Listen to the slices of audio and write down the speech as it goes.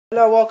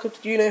Hello, welcome to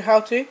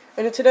Doyouknowhowto,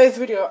 and in today's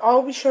video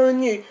I'll be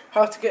showing you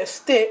how to get a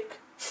stick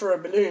for a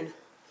balloon.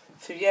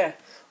 So yeah,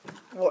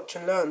 watch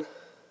and learn.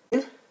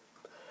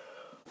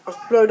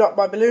 I've blown up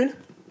my balloon,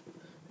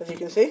 as you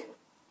can see.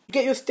 You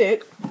get your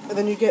stick, and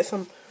then you get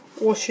some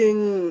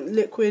washing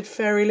liquid,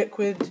 fairy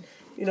liquid,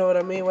 you know what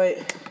I mean, wait,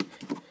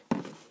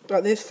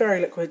 like this,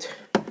 fairy liquid.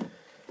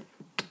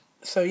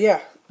 So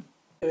yeah,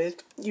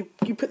 you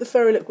put the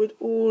fairy liquid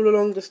all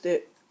along the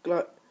stick,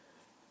 like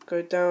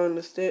go down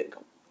the stick,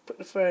 put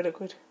the fairy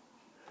liquid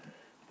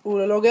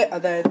all along it,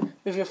 and then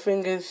with your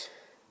fingers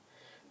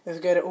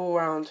just get it all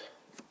round,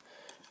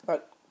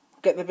 like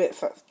get the bits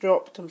that's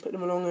dropped and put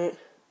them along it,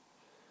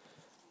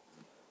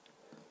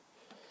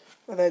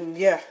 and then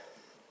yeah.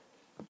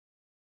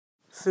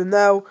 So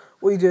now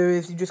what you do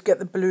is you just get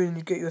the balloon and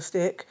you get your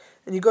stick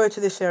and you go to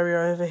this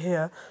area over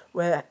here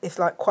where it's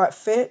like quite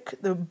thick,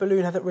 the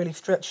balloon hasn't really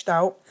stretched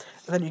out,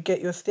 and then you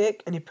get your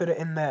stick and you put it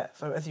in there.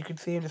 So as you can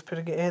see, I'm just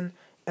putting it in,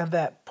 and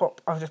there,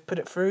 pop, I've just put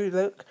it through,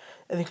 look,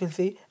 as you can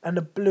see, and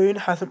the balloon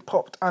hasn't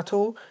popped at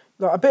all.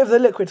 Like, a bit of the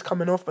liquid's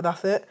coming off, but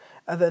that's it.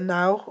 And then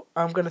now,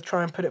 I'm going to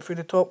try and put it through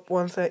the top.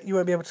 One sec, you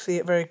won't be able to see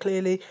it very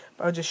clearly,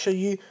 but I'll just show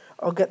you.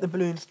 I'll get the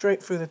balloon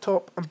straight through the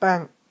top, and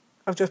bang,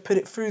 I've just put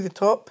it through the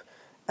top.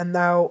 And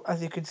now,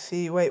 as you can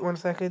see, wait 1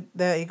 second,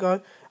 there you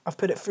go, I've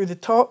put it through the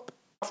top.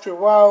 After a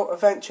while,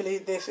 eventually,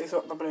 this is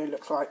what the balloon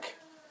looks like.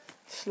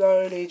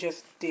 Slowly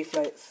just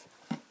deflates.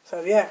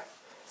 So yeah,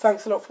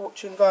 thanks a lot for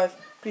watching, guys.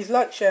 Please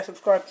like, share,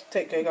 subscribe.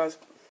 Take care, guys.